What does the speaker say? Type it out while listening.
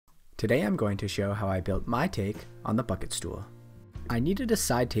Today I'm going to show how I built my take on the bucket stool. I needed a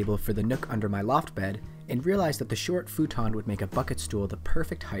side table for the nook under my loft bed and realized that the short futon would make a bucket stool the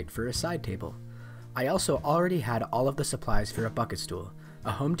perfect height for a side table. I also already had all of the supplies for a bucket stool,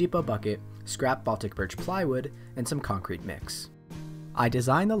 a Home Depot bucket, scrap Baltic birch plywood, and some concrete mix. I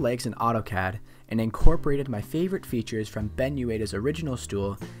designed the legs in AutoCAD and incorporated my favorite features from Ben Uyeda's original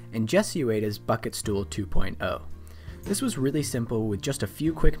stool and Jessie Uyeda's bucket stool 2.0. This was really simple with just a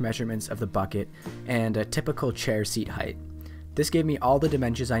few quick measurements of the bucket and a typical chair seat height. This gave me all the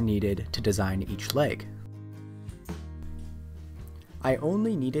dimensions I needed to design each leg. I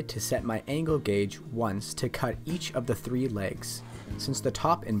only needed to set my angle gauge once to cut each of the 3 legs, since the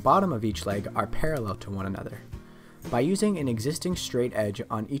top and bottom of each leg are parallel to one another. By using an existing straight edge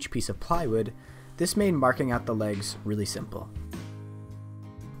on each piece of plywood, this made marking out the legs really simple.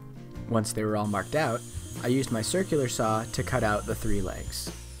 Once they were all marked out, I used my circular saw to cut out the 3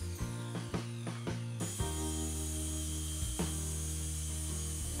 legs.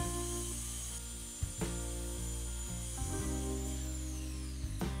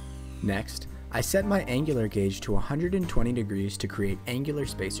 Next, I set my angular gauge to 120 degrees to create angular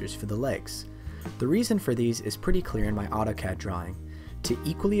spacers for the legs. The reason for these is pretty clear in my AutoCAD drawing, to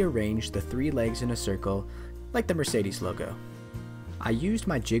equally arrange the 3 legs in a circle like the Mercedes logo. I used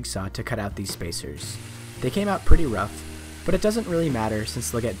my jigsaw to cut out these spacers. They came out pretty rough, but it doesn't really matter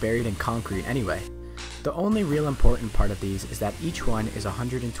since they'll get buried in concrete anyway. The only real important part of these is that each one is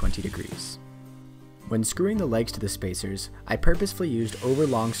 120 degrees. When screwing the legs to the spacers, I purposefully used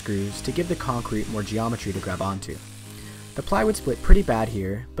overlong screws to give the concrete more geometry to grab onto. The plywood split pretty bad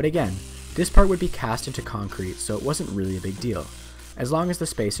here, but again, this part would be cast into concrete, so it wasn't really a big deal, as long as the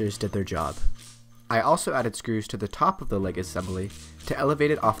spacers did their job. I also added screws to the top of the leg assembly to elevate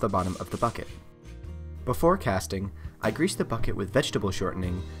it off the bottom of the bucket. Before casting, I greased the bucket with vegetable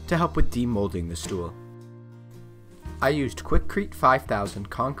shortening to help with demolding the stool. I used Quikrete 5000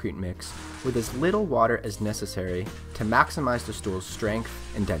 concrete mix with as little water as necessary to maximize the stool's strength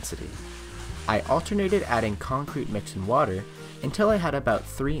and density. I alternated adding concrete mix and water until I had about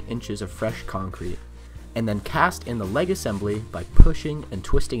 3 inches of fresh concrete, and then cast in the leg assembly by pushing and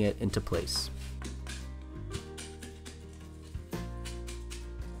twisting it into place.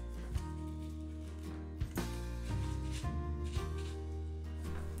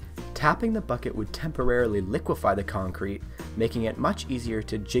 Tapping the bucket would temporarily liquefy the concrete, making it much easier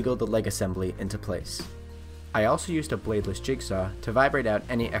to jiggle the leg assembly into place. I also used a bladeless jigsaw to vibrate out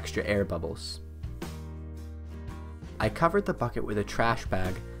any extra air bubbles. I covered the bucket with a trash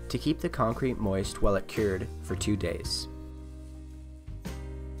bag to keep the concrete moist while it cured for 2 days.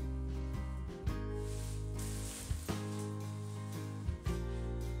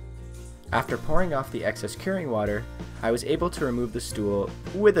 After pouring off the excess curing water, I was able to remove the stool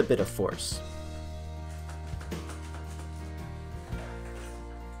with a bit of force.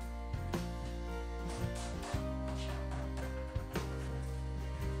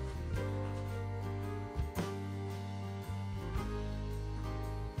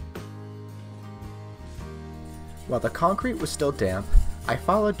 While the concrete was still damp, I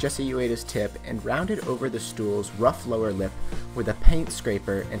followed Jessie Uyeda's tip and rounded over the stool's rough lower lip with a paint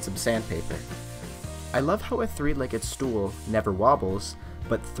scraper and some sandpaper. I love how a 3-legged stool never wobbles,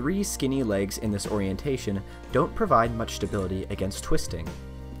 but 3 skinny legs in this orientation don't provide much stability against twisting.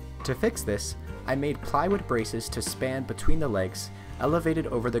 To fix this, I made plywood braces to span between the legs, elevated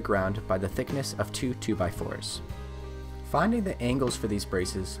over the ground by the thickness of 2 2x4s. Finding the angles for these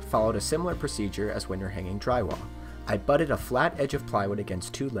braces followed a similar procedure as when you're hanging drywall. I butted a flat edge of plywood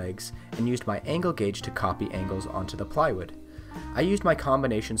against 2 legs and used my angle gauge to copy angles onto the plywood. I used my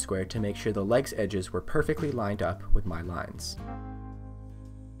combination square to make sure the legs' edges were perfectly lined up with my lines.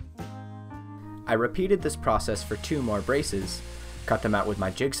 I repeated this process for 2 more braces, cut them out with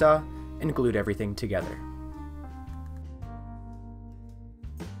my jigsaw, and glued everything together.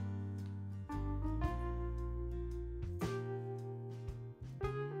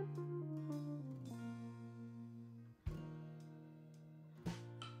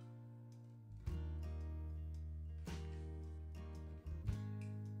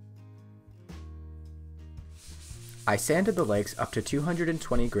 I sanded the legs up to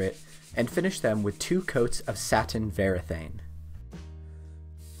 220 grit and finished them with 2 coats of satin varathane.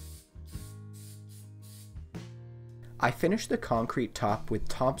 I finished the concrete top with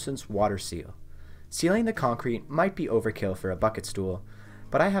Thompson's water seal. Sealing the concrete might be overkill for a bucket stool,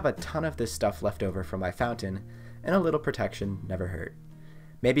 but I have a ton of this stuff left over from my fountain, and a little protection never hurt.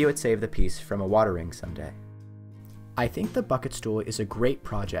 Maybe it would save the piece from a water ring someday. I think the bucket stool is a great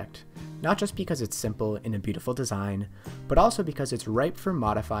project, not just because it's simple and a beautiful design, but also because it's ripe for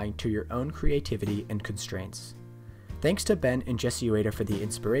modifying to your own creativity and constraints. Thanks to Ben and Jessie Uyeda for the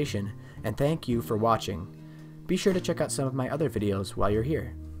inspiration, and thank you for watching. Be sure to check out some of my other videos while you're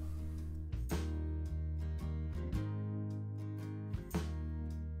here.